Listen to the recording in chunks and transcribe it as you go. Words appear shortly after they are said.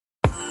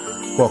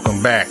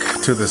Welcome back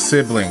to the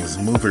Siblings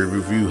Movie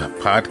Review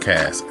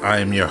Podcast. I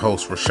am your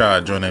host,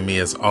 Rashad. Joining me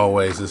as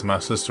always is my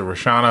sister,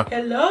 Rashana.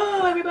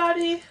 Hello,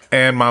 everybody.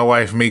 And my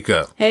wife,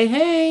 Mika. Hey,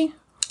 hey.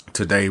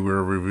 Today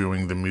we're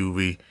reviewing the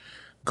movie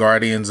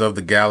Guardians of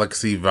the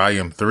Galaxy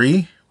Volume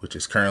 3, which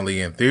is currently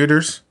in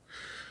theaters.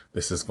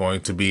 This is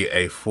going to be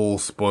a full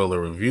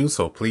spoiler review,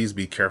 so please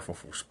be careful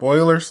for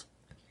spoilers.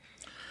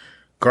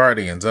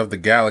 Guardians of the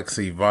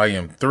Galaxy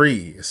Volume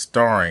 3 is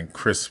starring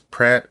Chris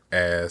Pratt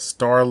as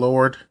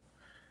Star-Lord,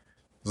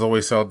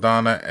 Zoe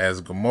Saldana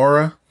as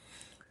Gamora,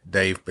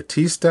 Dave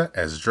Bautista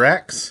as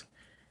Drax,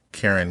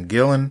 Karen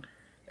Gillan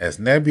as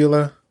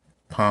Nebula,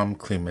 Pom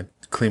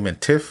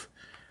Klementieff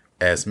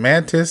as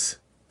Mantis,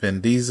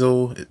 Vin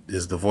Diesel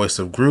is the voice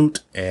of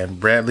Groot, and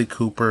Bradley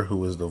Cooper,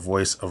 who is the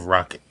voice of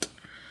Rocket.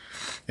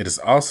 It is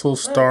also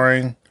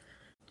starring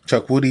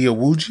Chukwudi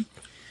Iwuji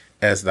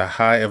as the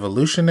High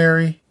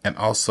Evolutionary, and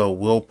also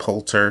Will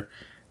Poulter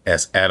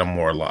as Adam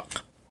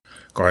Warlock.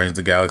 Guardians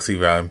of the Galaxy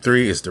Volume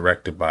 3 is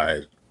directed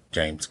by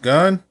James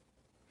Gunn.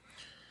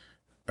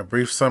 A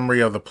brief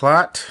summary of the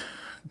plot.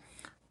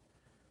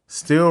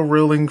 Still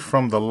reeling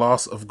from the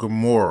loss of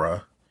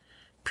Gamora,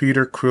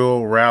 Peter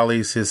Quill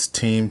rallies his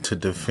team to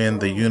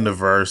defend the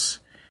universe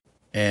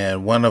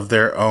and one of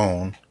their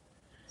own,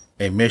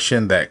 a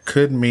mission that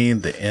could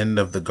mean the end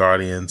of the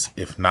Guardians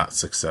if not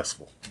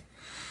successful.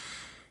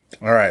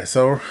 Alright,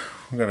 so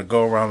we're going to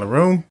go around the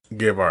room,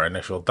 give our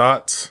initial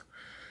thoughts.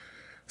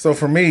 So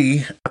for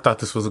me, I thought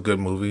this was a good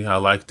movie. I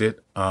liked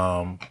it.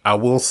 I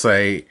will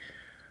say,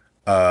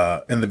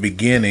 in the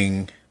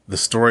beginning, the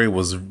story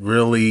was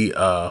really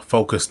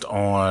focused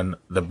on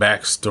the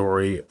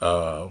backstory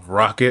of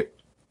Rocket,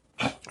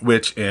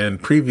 which in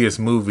previous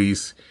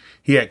movies,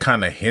 he had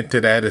kind of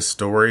hinted at his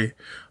story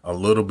a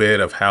little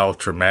bit of how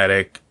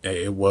traumatic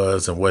it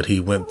was and what he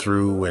went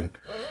through and,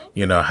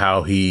 you know,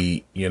 how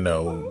he, you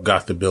know,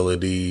 got the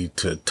ability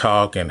to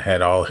talk and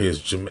had all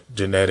his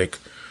genetic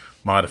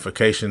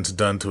modifications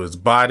done to his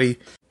body.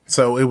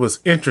 So it was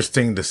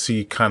interesting to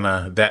see kind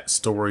of that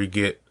story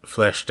get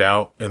fleshed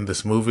out in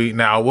this movie.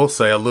 Now, I will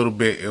say a little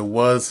bit, it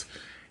was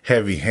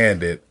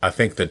heavy-handed. I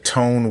think the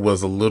tone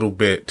was a little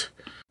bit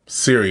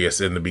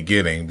serious in the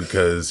beginning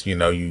because, you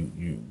know,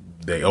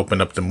 they open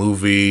up the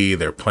movie,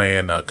 they're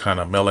playing a kind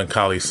of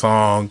melancholy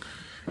song,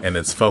 and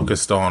it's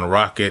focused on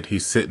Rocket.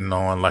 He's sitting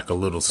on like a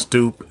little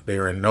stoop.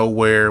 They're in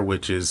nowhere,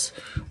 which is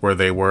where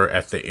they were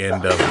at the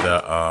end of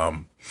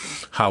the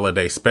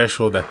holiday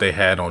special that they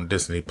had on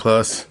Disney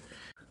Plus.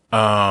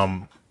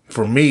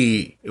 For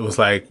me, it was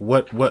like,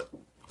 what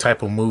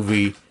type of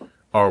movie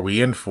are we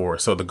in for?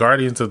 So the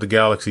Guardians of the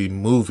Galaxy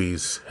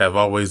movies have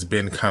always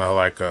been kind of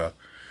like a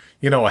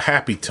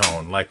happy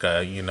tone, like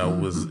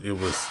it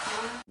was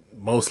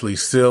mostly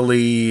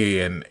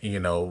silly and, you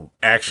know,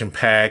 action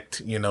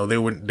packed. You know,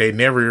 they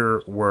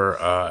never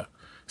were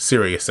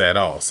serious at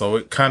all. So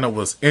it kind of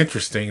was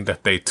interesting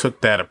that they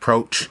took that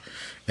approach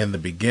in the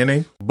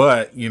beginning,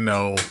 but, you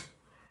know,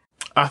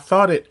 I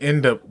thought it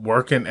ended up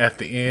working at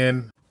the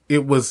end.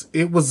 It was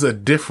a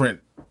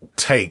different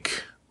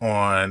take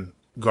on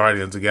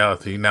Guardians of the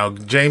Galaxy. Now,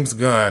 James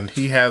Gunn,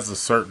 he has a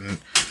certain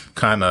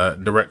kind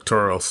of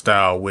directorial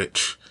style,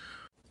 which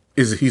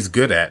he's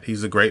good at.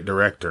 He's a great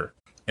director.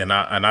 And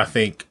I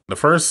think the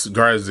first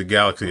Guardians of the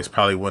Galaxy is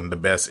probably one of the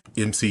best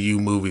MCU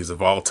movies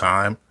of all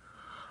time.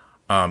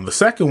 The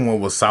second one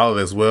was solid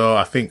as well.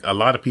 I think a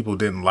lot of people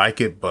didn't like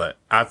it, but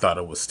I thought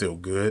it was still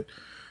good.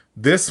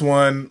 This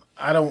one,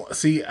 I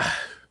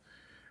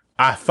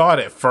thought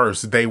at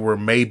first they were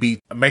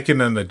maybe making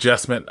an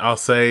adjustment, I'll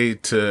say,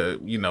 to,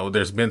 you know,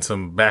 there's been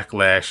some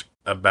backlash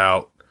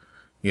about,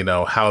 you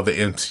know, how the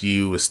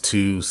MCU is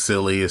too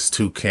silly, is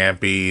too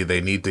campy.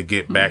 They need to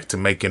get back to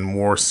making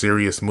more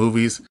serious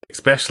movies,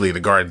 especially the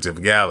Guardians of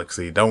the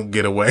Galaxy. Don't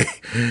get away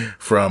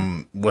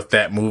from what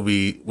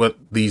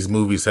these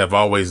movies have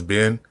always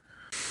been.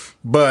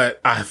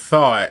 But I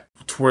thought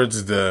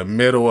towards the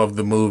middle of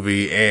the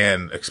movie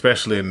and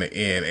especially in the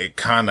end, it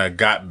kind of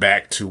got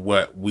back to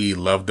what we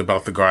loved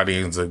about the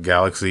Guardians of the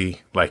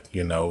Galaxy. Like,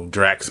 you know,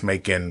 Drax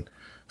making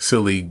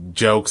silly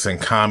jokes and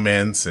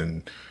comments,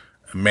 and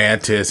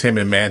him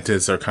and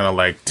Mantis are kind of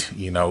like,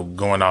 you know,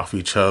 going off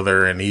each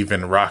other, and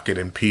even Rocket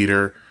and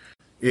Peter.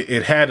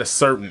 It had a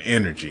certain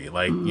energy.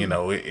 Like, you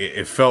know,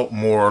 it felt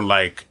more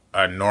like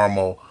a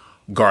normal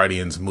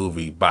Guardians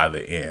movie by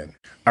the end.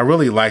 I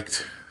really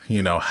liked,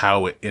 you know,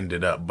 how it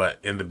ended up, but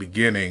in the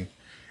beginning,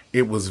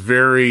 it was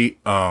very,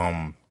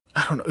 I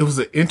don't know, it was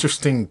an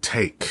interesting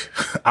take.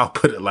 I'll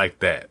put it like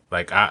that.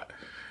 Like, I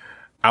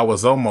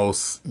was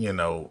almost, you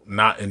know,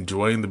 not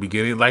enjoying the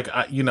beginning. Like,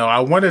 I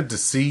wanted to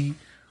see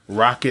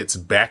Rocket's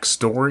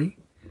backstory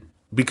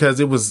because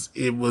it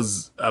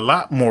was a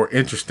lot more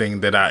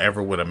interesting than I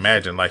ever would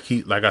imagine. Like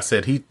I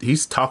said,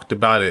 he's talked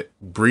about it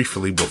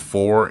briefly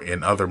before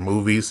in other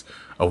movies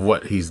of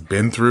what he's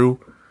been through,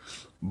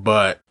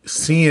 but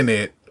seeing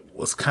it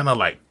was kind of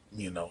like,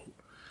 you know,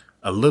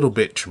 a little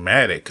bit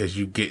traumatic because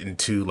you get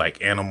into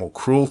like animal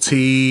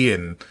cruelty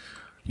and,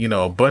 you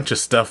know, a bunch of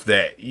stuff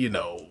that, you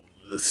know,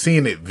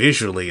 seeing it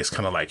visually is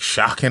kind of like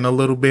shocking a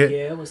little bit.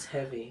 Yeah, it was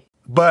heavy.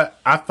 But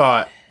I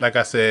thought, like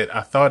I said,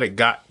 I thought it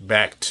got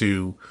back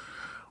to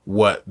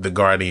what the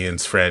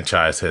Guardians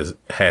franchise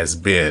has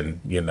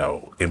been,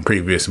 in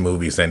previous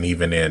movies and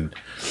even in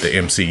the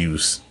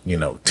MCU's,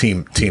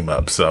 team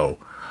up. So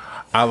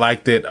I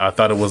liked it. I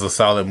thought it was a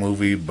solid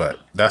movie, but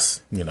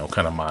that's,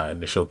 kind of my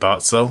initial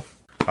thoughts. So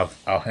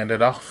I'll hand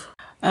it off.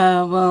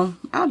 Well,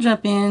 I'll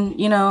jump in.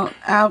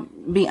 I'll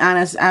be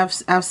honest.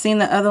 I've seen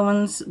the other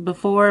ones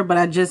before, but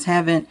I just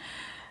haven't,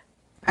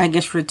 I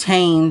guess,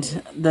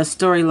 retained the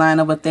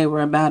storyline of what they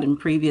were about in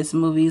previous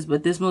movies.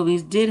 But this movie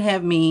did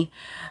have me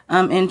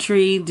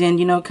intrigued and,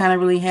 kind of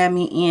really had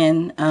me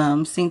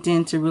synced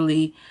in to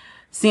really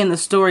seeing the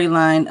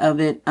storyline of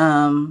it.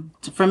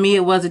 For me,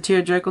 it was a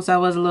tearjerker, so I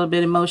was a little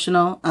bit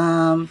emotional.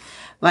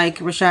 Like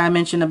Rashad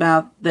mentioned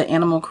about the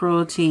animal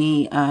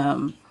cruelty,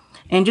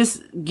 and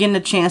just getting a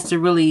chance to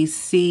really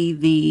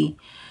see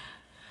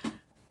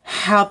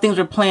how things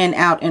were playing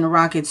out in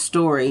Rocket's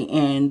story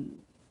and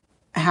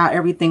how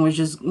everything was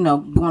just, going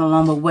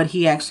along with what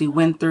he actually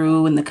went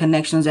through and the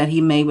connections that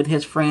he made with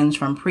his friends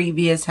from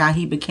previous, how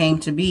he became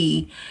to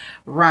be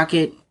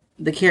Rocket,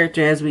 the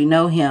character as we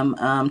know him,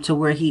 to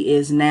where he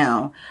is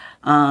now.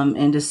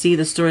 And to see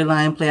the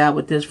storyline play out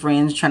with his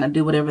friends, trying to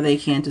do whatever they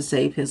can to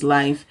save his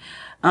life.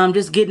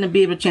 Just getting to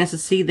be able a chance to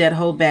see that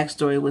whole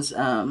backstory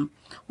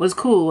was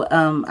cool.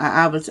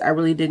 I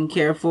really didn't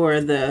care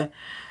for the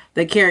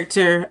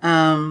character.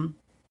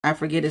 I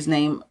forget his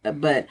name,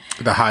 but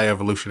the High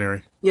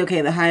Evolutionary.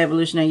 Okay, the High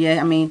Evolutionary. Yeah,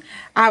 I mean,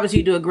 obviously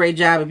you do a great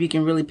job if you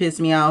can really piss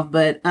me off,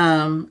 but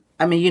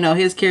I mean,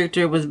 his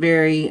character was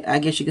very, I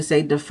guess you could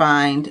say,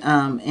 defined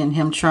in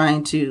him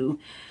trying to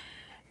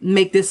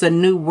make this a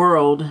new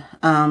world.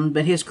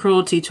 But his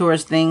cruelty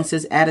towards things,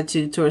 his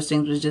attitude towards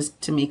things was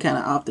just, to me, kind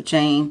of off the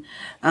chain.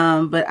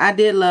 But I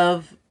did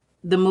love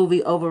the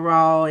movie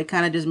overall. It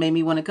kind of just made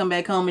me want to come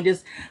back home and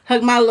just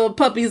hug my little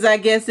puppies, I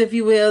guess, if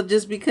you will,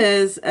 just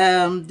because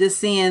just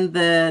seeing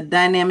the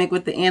dynamic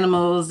with the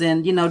animals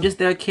and, just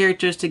their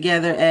characters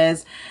together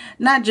as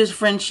not just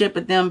friendship,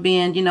 but them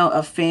being,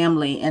 a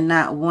family and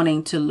not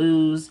wanting to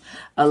lose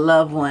a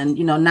loved one,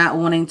 not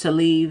wanting to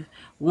leave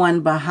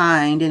one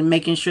behind and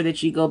making sure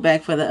that you go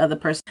back for the other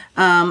person.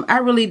 I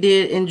really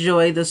did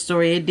enjoy the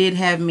story. It did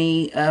have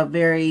me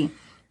very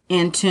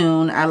in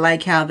tune. I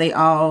like how they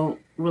all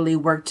really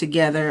work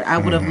together. I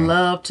would have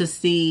loved to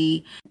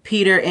see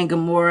Peter and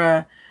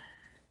Gamora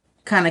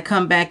kind of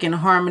come back in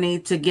harmony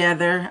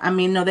together. I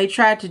mean, no, they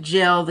tried to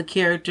gel the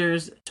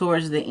characters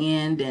towards the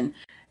end and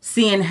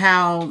seeing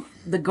how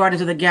the Guardians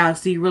of the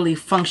Galaxy really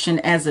function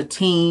as a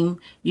team,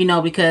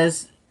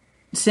 because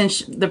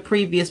since the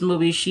previous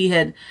movie, she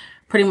had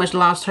pretty much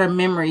lost her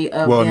memory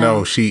of them.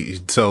 No,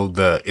 she's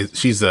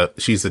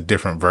a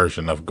different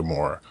version of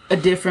Gamora. A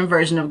different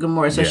version of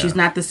Gamora. So Yeah. she's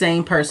not the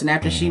same person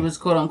after she was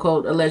quote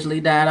unquote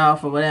allegedly died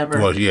off or whatever.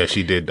 Well, yeah,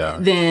 she did die.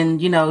 Then,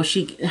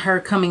 her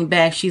coming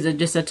back, she's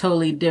just a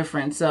totally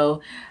different.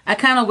 So I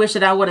kind of wish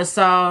that I would have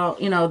saw,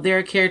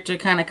 their character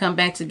kind of come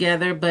back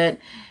together. But,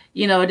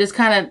 it just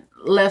kind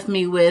of left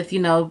me with,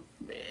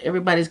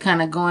 everybody's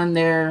kind of going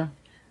their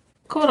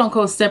quote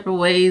unquote separate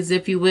ways,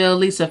 if you will, at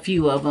least a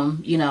few of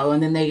them,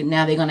 and then they're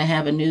going to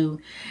have a new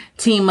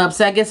team up.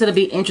 So I guess it'll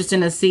be interesting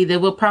to see that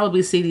we'll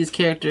probably see these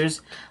characters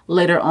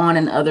later on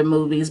in other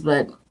movies,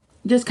 but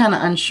just kind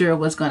of unsure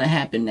what's going to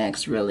happen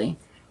next, really.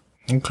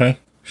 Okay.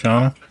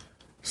 Shauna?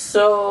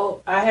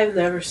 So I have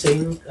never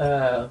seen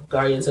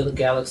Guardians of the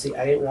Galaxy.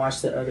 I didn't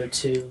watch the other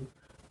two.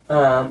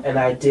 And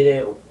I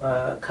didn't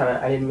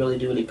I didn't really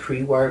do any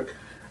pre-work.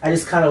 I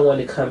just kind of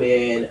wanted to come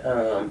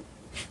in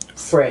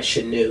fresh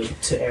and new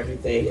to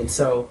everything. And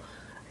so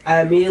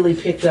I immediately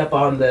picked up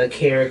on the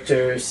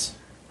characters,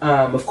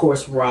 of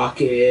course,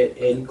 Rocket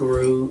and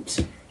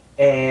Groot.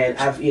 And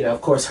I've,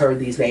 of course, heard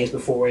these names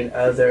before in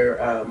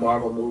other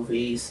Marvel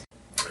movies.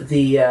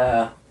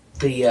 The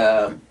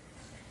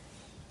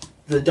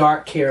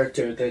dark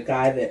character,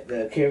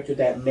 the character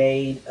that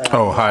made...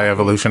 High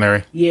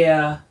Evolutionary?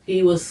 Yeah,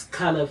 he was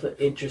kind of an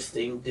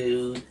interesting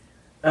dude.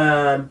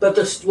 But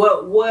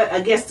what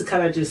I guess to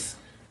kind of just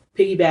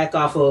piggyback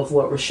off of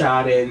what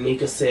Rashad and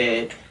Nika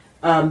said,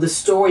 the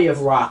story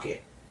of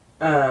Rocket.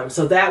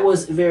 So that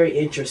was very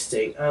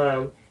interesting.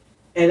 And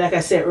like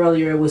I said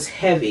earlier, it was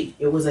heavy.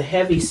 It was a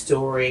heavy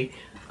story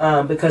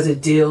because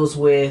it deals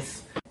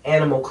with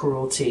animal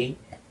cruelty.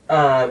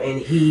 And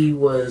he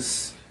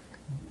was...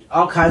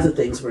 all kinds of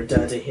things were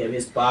done to him.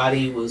 His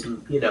body was,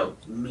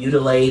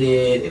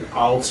 mutilated and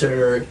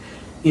altered,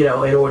 in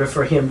order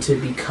for him to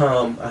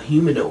become a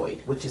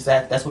humanoid, which is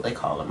that's what they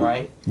call him,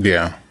 right?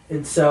 Yeah.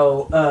 And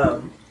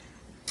so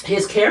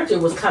his character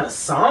was kind of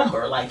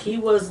somber. Like, he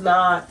was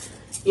not,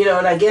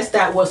 and I guess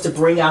that was to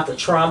bring out the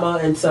trauma.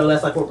 And so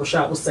that's like what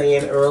Rashad was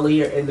saying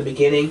earlier in the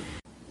beginning.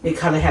 It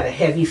kind of had a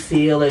heavy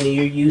feel, and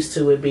you're used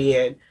to it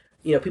being,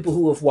 people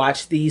who have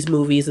watched these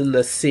movies in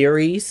the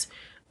series,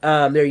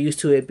 they're used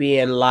to it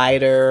being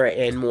lighter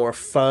and more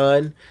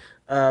fun.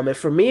 And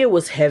for me, it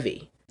was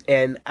heavy.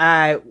 And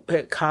I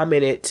had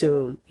commented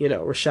to,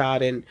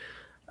 Rashad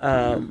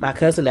and my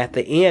cousin at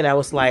the end. I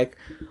was like,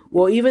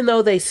 well, even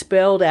though they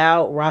spelled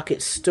out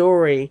Rocket's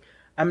story,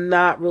 I'm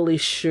not really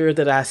sure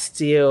that I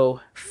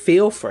still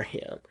feel for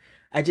him.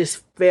 I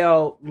just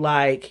felt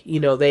like,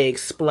 they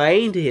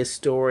explained his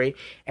story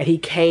and he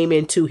came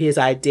into his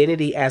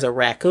identity as a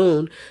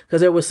raccoon, because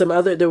there was in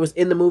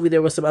the movie,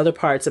 there was some other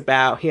parts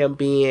about him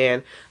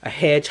being a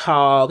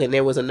hedgehog, and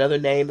there was another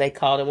name they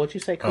called him. What'd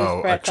you say, Chris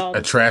Pratt called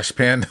him? A trash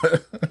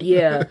panda.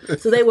 Yeah.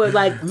 So they would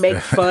like make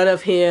fun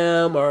of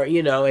him, or,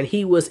 and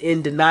he was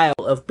in denial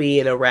of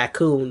being a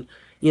raccoon,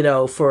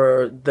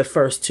 for the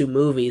first two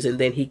movies. And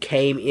then he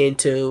came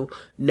into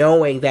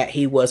knowing that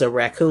he was a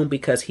raccoon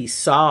because he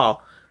saw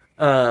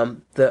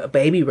the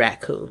baby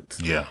raccoons.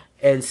 Yeah.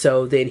 And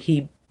so then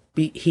he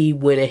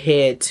went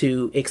ahead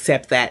to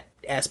accept that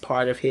as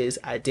part of his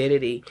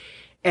identity.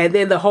 And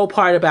then the whole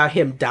part about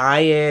him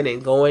dying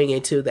and going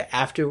into the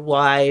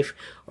afterlife,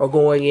 or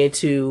going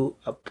into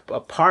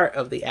a part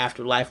of the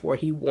afterlife where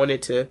he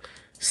wanted to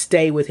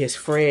stay with his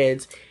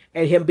friends,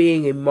 and him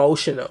being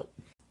emotional.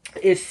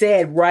 It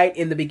said right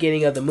in the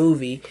beginning of the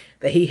movie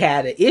that he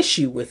had an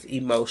issue with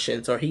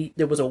emotions, or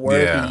there was a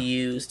word he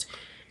used.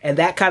 And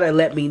that kind of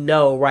let me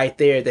know right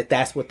there that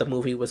that's what the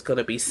movie was going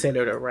to be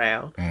centered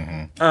around.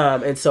 Mm-hmm.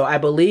 And so I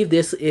believe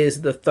this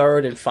is the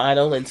third and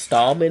final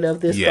installment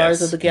of this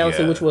Guardians of the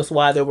Galaxy, which was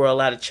why there were a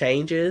lot of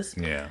changes.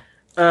 Yeah.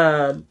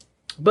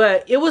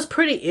 But it was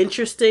pretty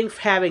interesting,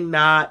 having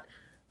not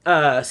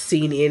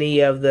seen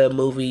any of the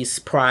movies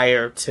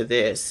prior to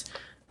this,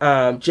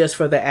 just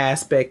for the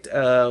aspect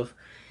of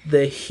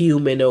the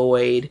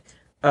humanoid,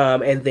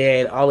 and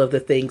then all of the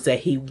things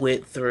that he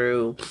went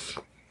through.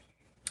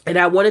 And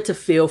I wanted to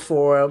feel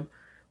for him,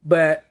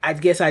 but I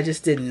guess I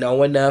just didn't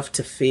know enough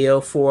to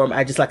feel for him.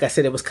 Like I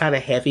said, it was kind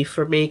of heavy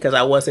for me because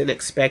I wasn't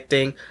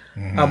expecting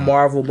a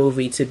Marvel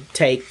movie to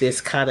take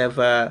this kind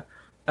of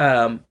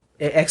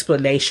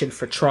explanation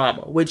for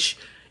trauma, which,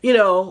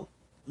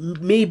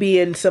 me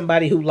being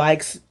somebody who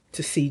likes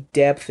to see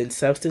depth and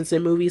substance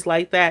in movies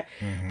like that,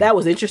 that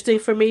was interesting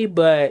for me.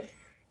 But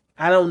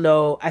I don't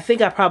know. I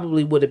think I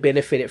probably would have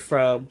benefited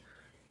from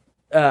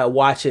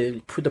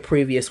watching the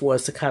previous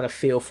ones to kind of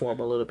feel for him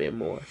a little bit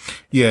more.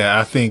 Yeah,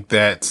 I think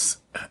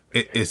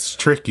it's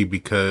tricky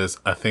because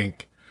I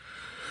think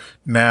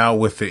now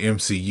with the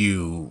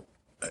MCU,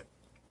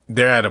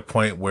 they're at a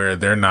point where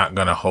they're not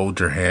going to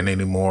hold your hand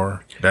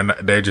anymore.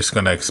 They're just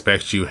going to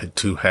expect you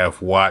to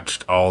have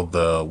watched all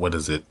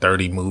the,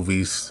 30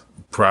 movies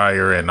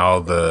prior, and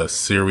all the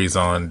series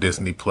on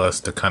Disney Plus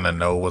to kind of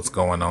know what's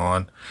going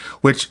on,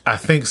 which I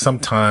think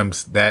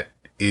sometimes that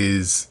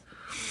is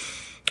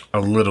a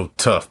little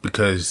tough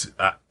because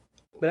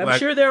but I'm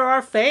sure there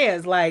are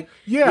fans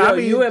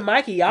you and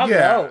Mikey, y'all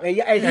know,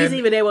 and he's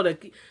even able to.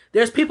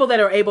 There's people that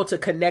are able to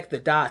connect the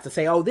dots and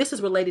say, "Oh, this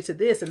is related to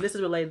this, and this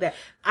is related to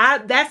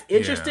that." That's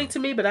interesting to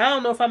me, but I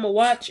don't know if I'm gonna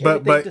watch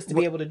anything just to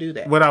be able to do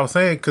that. What I was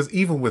saying, because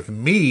even with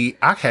me,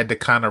 I had to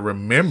kind of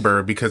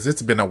remember, because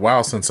it's been a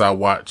while since I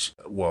watched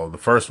the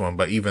first one,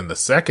 but even the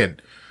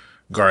second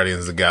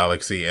Guardians of the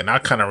Galaxy, and I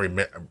kind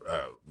of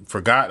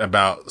forgot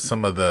about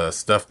some of the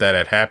stuff that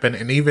had happened,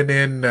 and even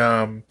in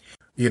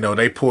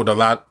they pulled a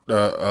lot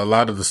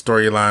of the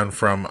storyline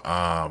from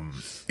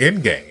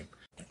Endgame,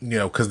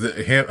 because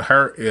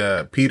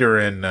Peter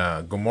and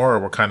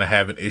Gamora were kind of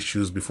having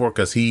issues before,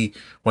 because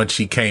when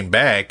she came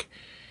back,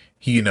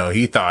 he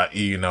thought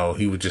he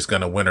was just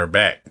gonna win her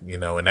back,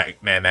 and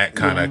that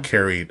kind of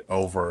carried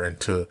over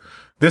into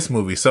this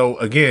movie. So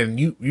again,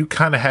 you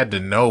kind of had to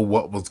know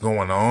what was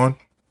going on.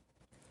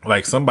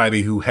 Like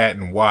somebody who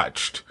hadn't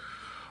watched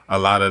a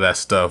lot of that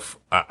stuff,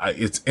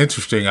 it's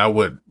interesting. I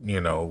would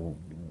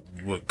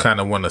kind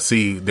of want to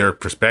see their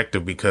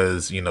perspective,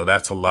 because,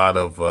 that's a lot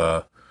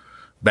of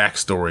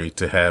backstory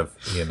to have,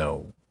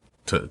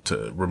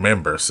 to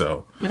remember.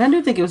 So, but I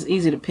do think it was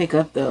easy to pick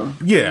up, though.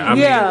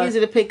 Yeah, easy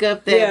to pick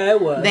up that it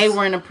was. They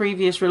were in a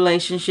previous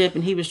relationship,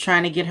 and he was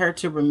trying to get her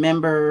to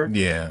remember.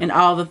 Yeah, and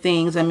all the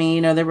things. I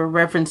mean, there were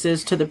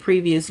references to the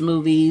previous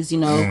movies,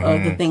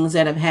 of the things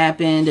that have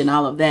happened and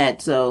all of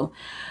that. So,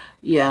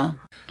 yeah.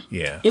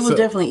 Yeah, it was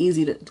definitely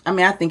easy to. I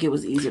mean, I think it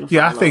was easy to.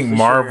 Yeah, I think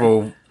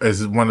Marvel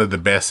is one of the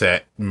best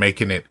at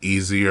making it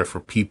easier for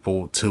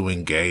people to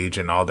engage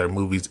in all their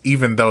movies,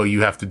 even though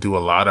you have to do a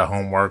lot of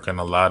homework and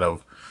a lot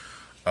of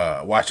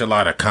watch a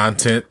lot of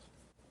content.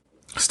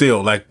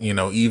 Still,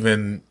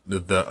 even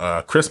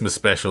the Christmas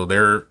special,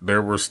 there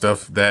were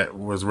stuff that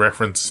was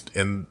referenced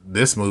in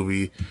this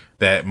movie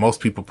that most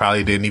people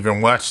probably didn't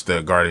even watch the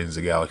Guardians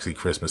of the Galaxy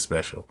Christmas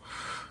special.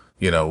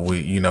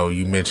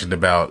 You mentioned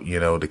about,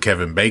 the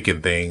Kevin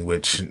Bacon thing,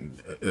 which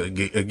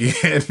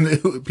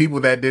again, people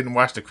that didn't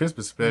watch the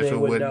Christmas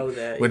special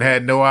would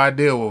had no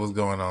idea what was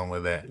going on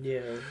with that. Yeah.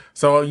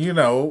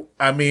 So,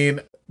 I mean,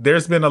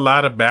 there's been a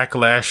lot of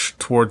backlash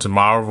towards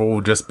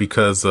Marvel just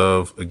because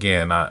of,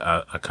 again,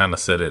 I kind of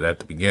said it at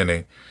the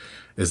beginning,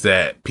 is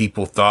that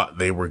people thought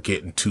they were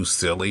getting too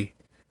silly,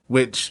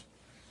 which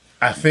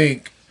I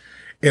think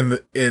in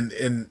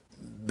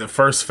the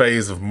first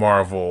phase of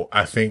Marvel,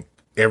 I think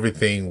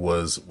everything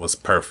was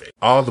perfect.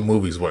 All the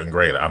movies weren't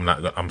great. I'm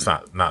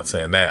not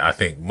saying that. I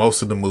think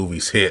most of the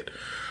movies hit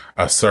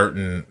a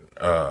certain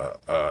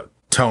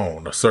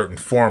tone, a certain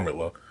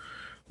formula.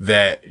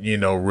 that, you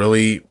know,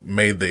 really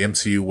made the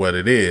MCU what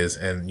it is.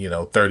 And, you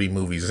know, 30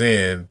 movies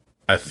in,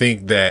 I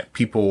think that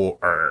people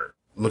are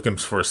looking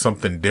for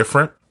something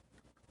different,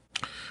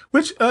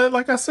 which,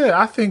 like I said,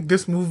 I think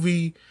this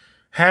movie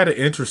had an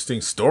interesting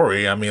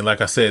story. I mean,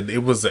 like I said, it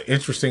was an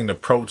interesting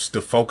approach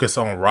to focus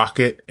on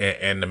Rocket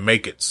and to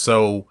make it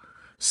so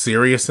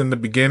serious in the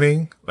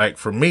beginning. Like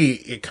for me,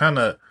 it kind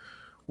of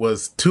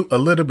was a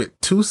little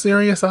bit too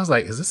serious. I was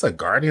like, is this a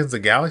Guardians of the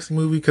Galaxy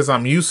movie? Because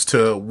I'm used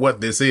to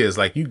what this is.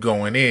 Like, you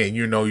going in,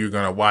 you know, you're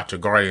going to watch a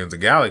Guardians of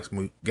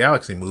the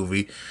Galaxy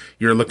movie.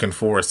 You're looking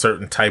for a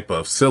certain type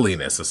of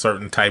silliness, a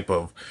certain type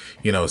of,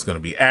 you know, it's going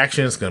to be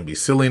action, it's going to be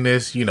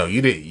silliness. You know,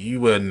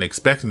 you wasn't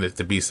expecting it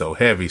to be so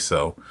heavy.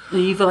 So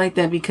you feel like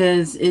that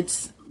because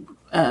it's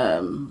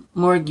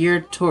more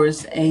geared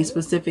towards a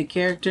specific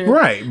character,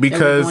 right?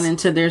 Because going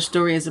into their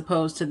story as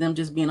opposed to them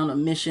just being on a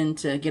mission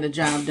to get a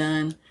job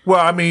done. Well,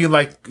 I mean,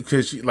 like,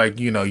 because, like,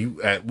 you know,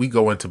 we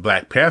go into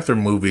Black Panther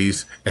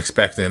movies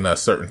expecting a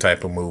certain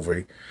type of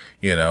movie,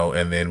 you know,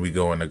 and then we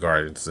go into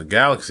Guardians of the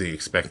Galaxy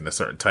expecting a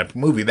certain type of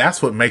movie.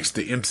 That's what makes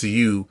the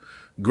MCU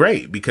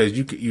great, because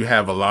you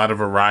have a lot of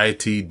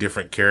variety,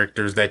 different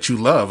characters that you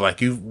love.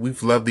 Like,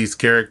 we've loved these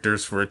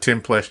characters for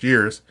 10 plus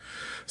years.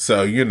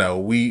 So, you know,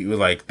 we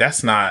like,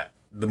 that's not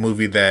the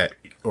movie that,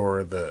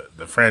 or the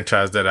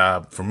franchise that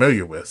I'm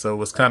familiar with. So it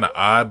was kind of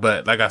odd.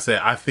 But like I said,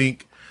 I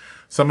think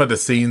some of the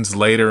scenes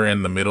later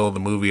in the middle of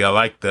the movie, I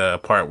like the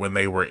part when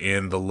they were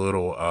in the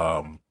little,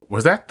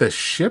 was that the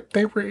ship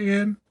they were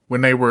in?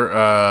 When they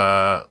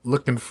were,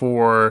 looking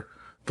for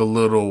the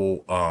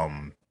little,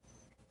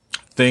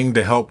 thing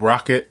to help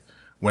Rocket,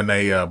 when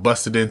they,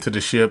 busted into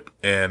the ship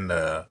and,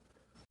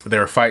 they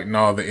were fighting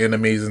all the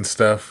enemies and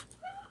stuff.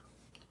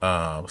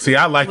 See,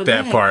 I like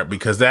that part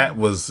because that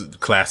was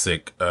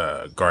classic,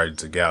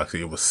 Guardians of the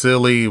Galaxy. It was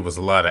silly. It was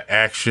a lot of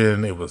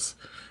action. It was,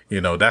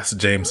 you know, that's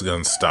James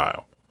Gunn's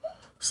style.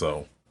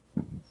 So,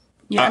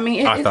 yeah, I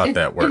mean, I thought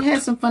that worked. It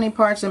had some funny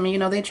parts. I mean, you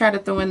know, they tried to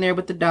throw in there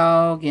with the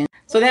dog, and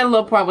so that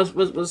little part was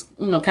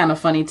you know, kind of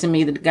funny to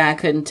me that the guy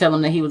couldn't tell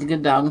him that he was a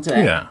good dog until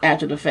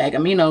after the fact. I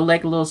mean, you know,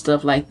 like little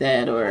stuff like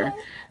that, or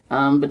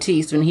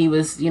Batiste when he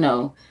was, you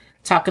know,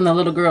 talking the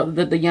little girl,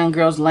 the young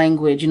girl's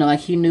language. You know,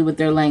 like he knew what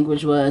their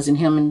language was, and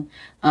him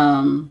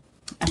and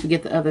I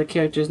forget the other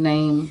character's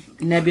name,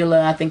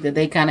 Nebula. I think that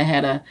they kind of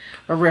had a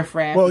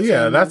riff-raff. Well,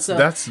 yeah, that's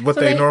what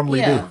they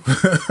normally do.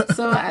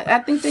 So I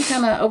think they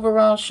kind of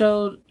overall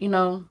showed, you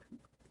know,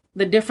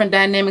 the different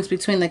dynamics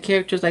between the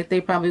characters like they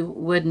probably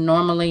would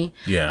normally.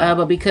 Yeah.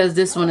 But because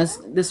this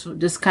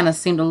kind of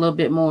seemed a little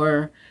bit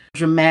more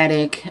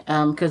dramatic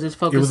because it's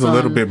focused on... It was a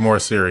little bit more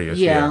serious.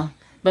 Yeah.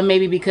 But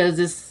maybe because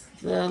it's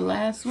the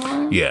last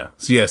one? Yeah.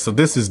 So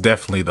this is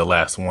definitely the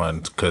last one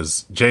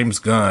because James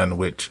Gunn,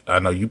 which I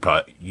know you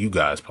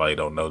guys probably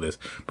don't know this,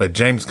 but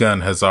James Gunn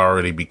has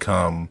already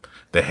become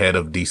the head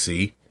of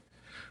DC.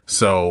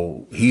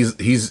 So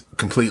he's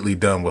completely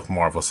done with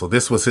Marvel. So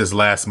this was his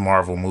last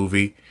Marvel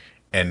movie.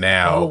 And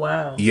now, oh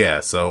wow,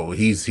 yeah. So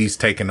he's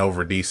taken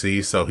over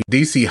DC. So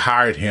DC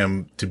hired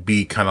him to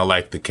be kind of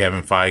like the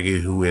Kevin Feige,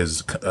 who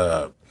is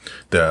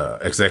the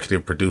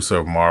executive producer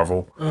of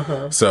Marvel.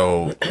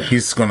 So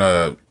he's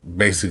gonna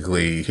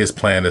basically, his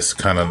plan is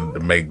kind of to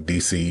make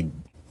DC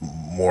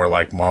more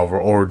like Marvel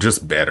or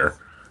just better.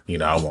 You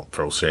know, I won't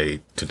throw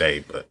shade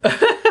today, but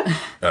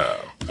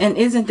and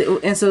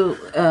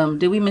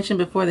did we mention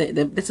before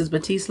that this is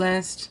Batiste's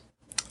last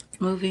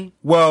movie?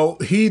 Well,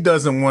 he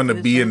doesn't want to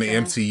be in the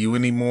MCU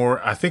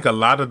anymore. I think a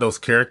lot of those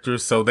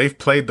characters, so they've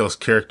played those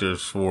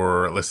characters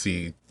for, let's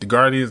see,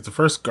 the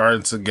first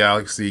Guardians of the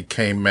Galaxy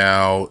came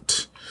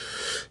out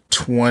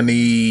hold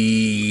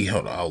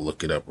on, I'll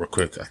look it up real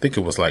quick. I think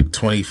it was like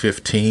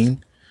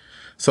 2015.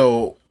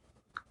 So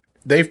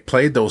they've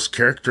played those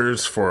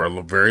characters for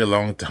a very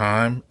long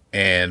time.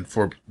 And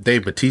for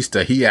Dave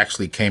Bautista, he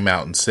actually came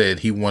out and said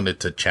he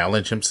wanted to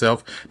challenge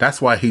himself.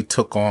 That's why he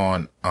took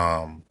on,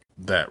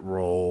 that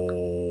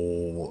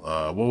role,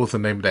 what was the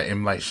name of that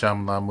M. Night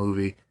Shyamalan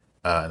movie?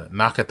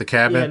 Knock at the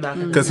Cabin?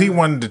 Because he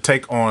wanted to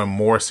take on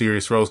more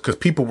serious roles because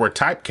people were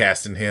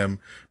typecasting him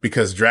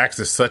because Drax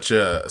is such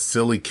a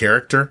silly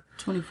character.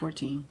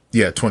 2014.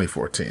 Yeah,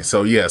 2014.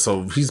 So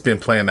he's been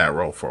playing that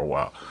role for a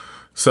while.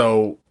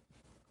 So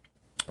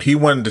he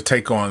wanted to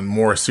take on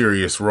more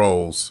serious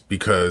roles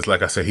because,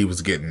 like I said, he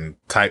was getting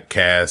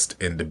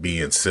typecast into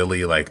being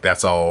silly. Like,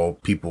 that's all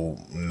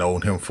people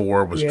known him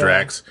for was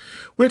Drax,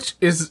 which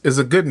is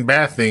a good and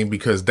bad thing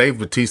because Dave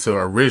Bautista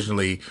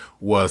originally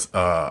was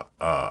a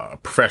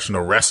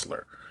professional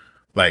wrestler,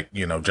 like,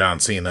 you know, John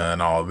Cena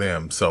and all of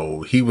them.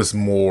 So he was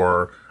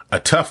more a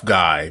tough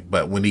guy,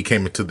 but when he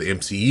came into the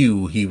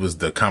MCU, he was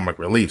the comic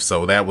relief.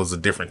 So that was a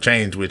different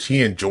change, which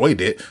he enjoyed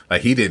it.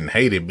 Like, he didn't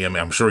hate it. I mean,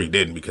 I'm sure he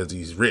didn't because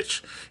he's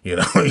rich. You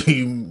know,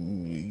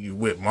 you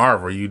with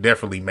Marvel, you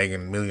definitely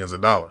making millions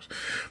of dollars.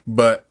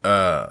 But,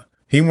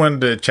 he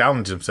wanted to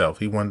challenge himself.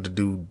 He wanted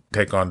to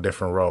take on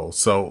different roles.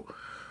 So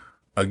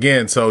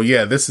again,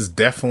 this is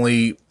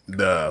definitely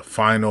the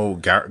final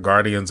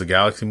Guardians of the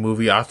Galaxy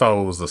movie. I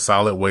thought it was a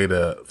solid way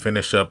to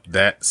finish up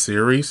that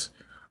series.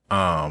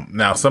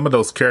 Now, some of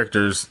those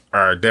characters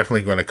are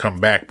definitely going to come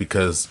back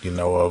because,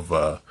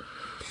 of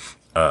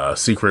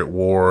Secret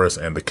Wars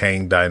and the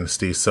Kang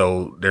Dynasty.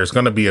 So there's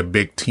going to be a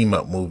big team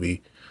up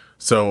movie.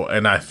 So,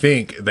 and I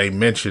think they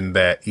mentioned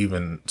that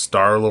even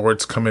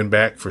Star-Lord's coming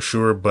back for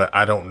sure, but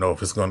I don't know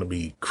if it's going to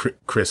be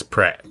Chris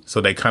Pratt.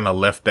 So they kind of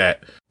left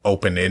that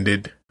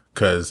open-ended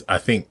because I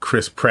think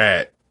Chris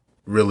Pratt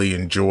really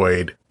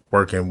enjoyed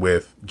working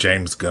with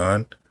James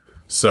Gunn.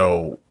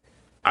 So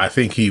I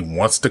think he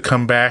wants to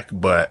come back,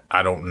 but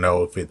I don't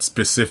know if it's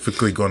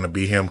specifically going to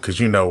be him because,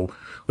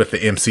 with the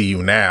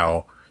MCU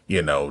now,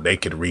 they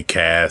could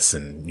recast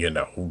and,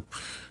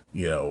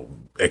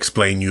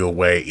 explain you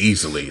away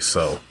easily.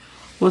 So.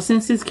 Well,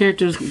 since his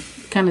character's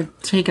kind of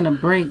taking a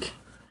break,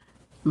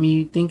 I mean,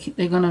 you think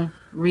they're going to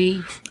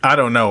I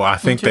don't know. I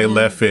think they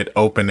left it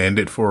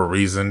open-ended for a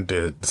reason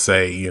to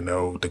say,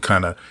 to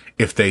kind of,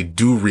 if they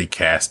do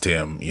recast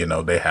him,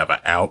 they have an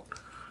out.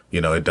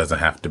 It doesn't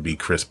have to be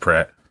Chris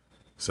Pratt.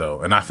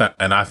 So, and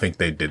I think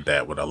they did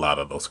that with a lot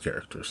of those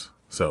characters.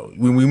 So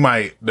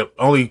the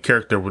only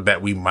character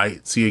that we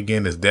might see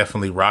again is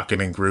definitely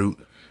Rocket and Groot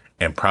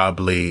and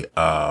probably,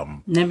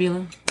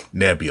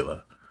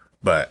 Nebula.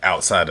 But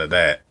outside of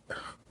that,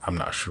 I'm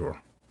not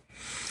sure.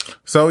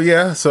 So,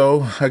 yeah.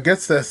 So, I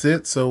guess that's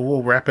it. So,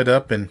 we'll wrap it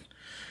up and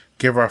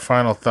give our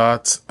final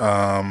thoughts.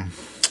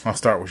 I'll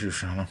start with you,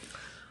 Shauna.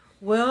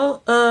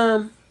 Well,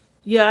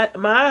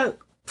 my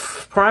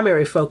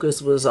primary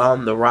focus was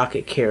on the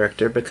Rocket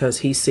character because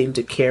he seemed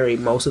to carry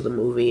most of the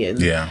movie.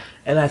 And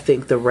I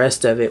think the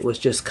rest of it was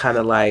just kind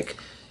of like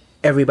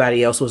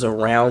everybody else was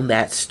around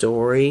that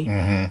story.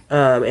 Mm-hmm.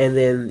 And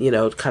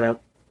then, kind of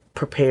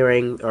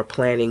preparing or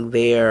planning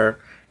their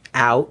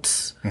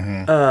outs.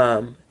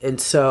 Mm-hmm. And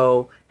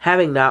so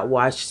having not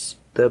watched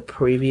the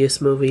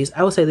previous movies,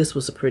 I would say this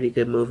was a pretty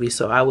good movie.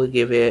 So I would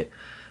give it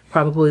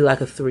probably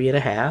like a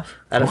 3.5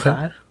 out of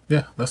 5.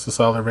 Yeah, that's a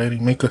solid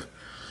rating. Mika?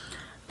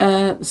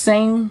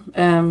 Same.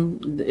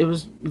 It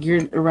was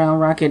geared around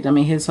Rocket. I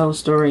mean, his whole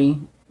story,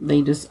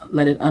 they just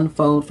let it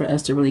unfold for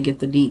us to really get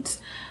the deets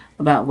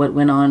about what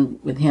went on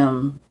with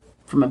him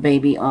from a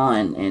baby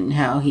on and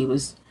how he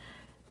was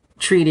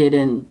treated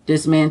and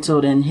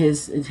dismantled, and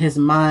his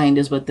mind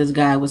is what this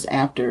guy was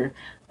after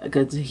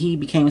because he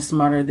became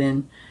smarter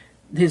than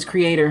his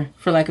creator,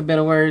 for lack of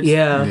better words.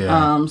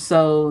 Yeah.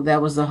 So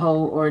that was the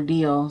whole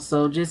ordeal.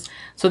 So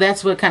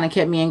that's what kind of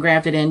kept me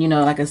engrafted. And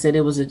like I said,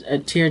 it was a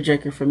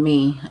tearjerker for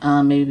me.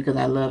 Maybe because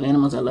I love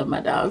animals, I love my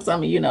dogs. I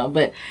mean,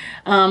 but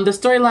the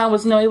storyline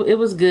was it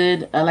was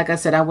good. Like I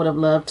said, I would have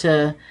loved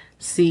to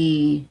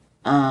see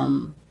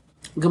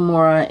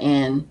Gamora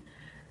and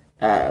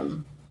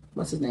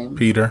what's his name?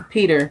 Peter,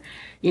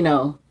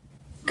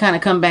 kind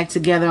of come back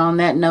together on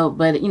that note,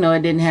 but it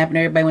didn't happen.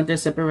 Everybody went their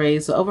separate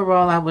ways. So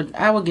overall,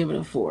 I would give it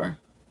a 4.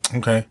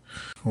 Okay.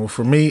 Well,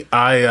 for me,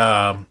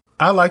 I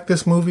like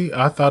this movie.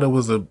 I thought it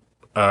was a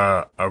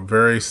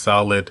very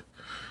solid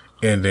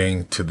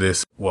ending to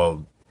this.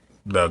 Well,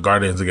 the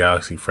Guardians of the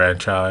Galaxy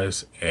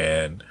franchise,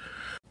 and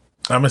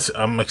I'm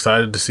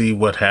excited to see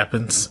what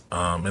happens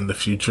in the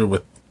future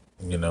with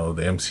the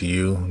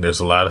MCU.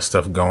 There's a lot of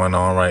stuff going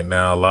on right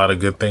now, a lot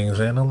of good things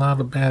and a lot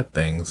of bad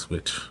things,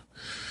 which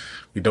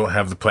we don't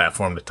have the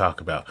platform to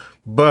talk about.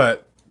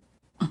 But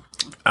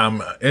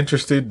I'm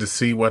interested to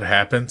see what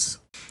happens.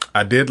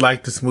 I did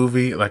like this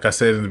movie. Like I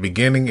said in the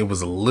beginning, it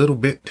was a little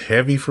bit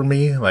heavy for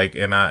me.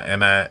 And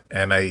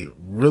I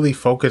really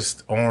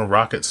focused on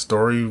Rocket's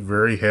story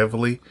very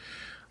heavily.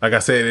 Like I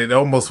said, it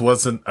almost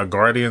wasn't a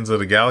Guardians of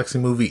the Galaxy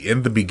movie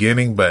in the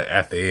beginning, but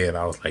at the end,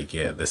 I was like,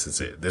 yeah, this is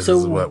it. This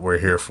is what we're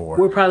here for.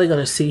 We're probably going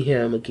to see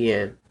him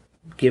again,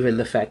 given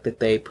the fact that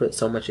they put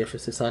so much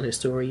emphasis on his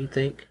story, you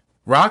think?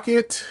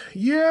 Rocket?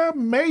 Yeah,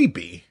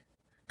 maybe.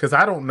 Because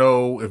I don't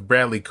know if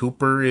Bradley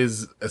Cooper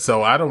is...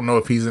 So I don't know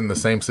if he's in the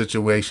same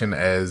situation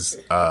as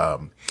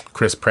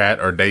Chris Pratt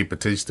or Dave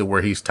Bautista,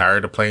 where he's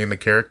tired of playing the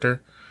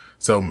character.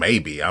 So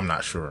maybe. I'm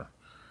not sure.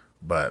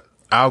 But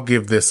I'll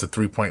give this a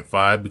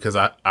 3.5 because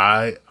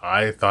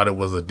I thought it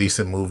was a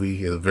decent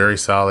movie. It was very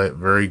solid,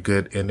 very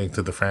good ending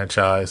to the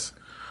franchise.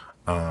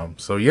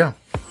 So yeah.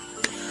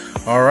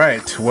 All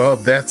right. Well,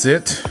 that's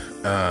it.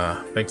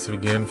 Thanks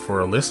again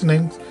for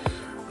listening.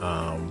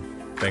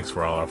 Thanks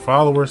for all our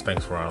followers.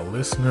 Thanks for our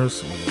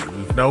listeners.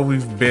 We know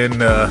we've been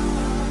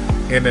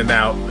in and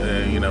out.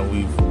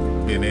 We've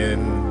been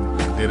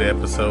did an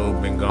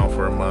episode, been gone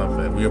for a month,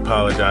 and we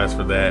apologize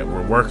for that.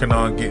 We're working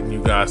on getting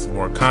you guys some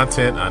more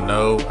content. I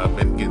know I've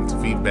been getting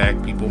some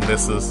feedback. People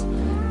miss us,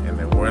 and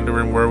they're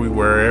wondering where we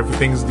were.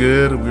 Everything's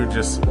good. We're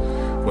just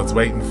was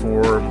waiting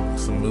for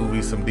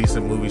some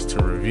decent movies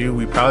to review.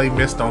 We probably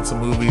missed on some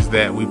movies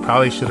that we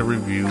probably should have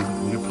reviewed.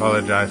 We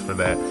apologize for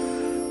that.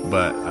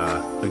 But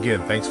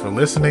again, thanks for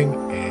listening.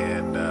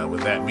 And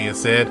with that being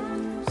said,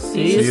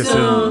 see you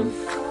soon.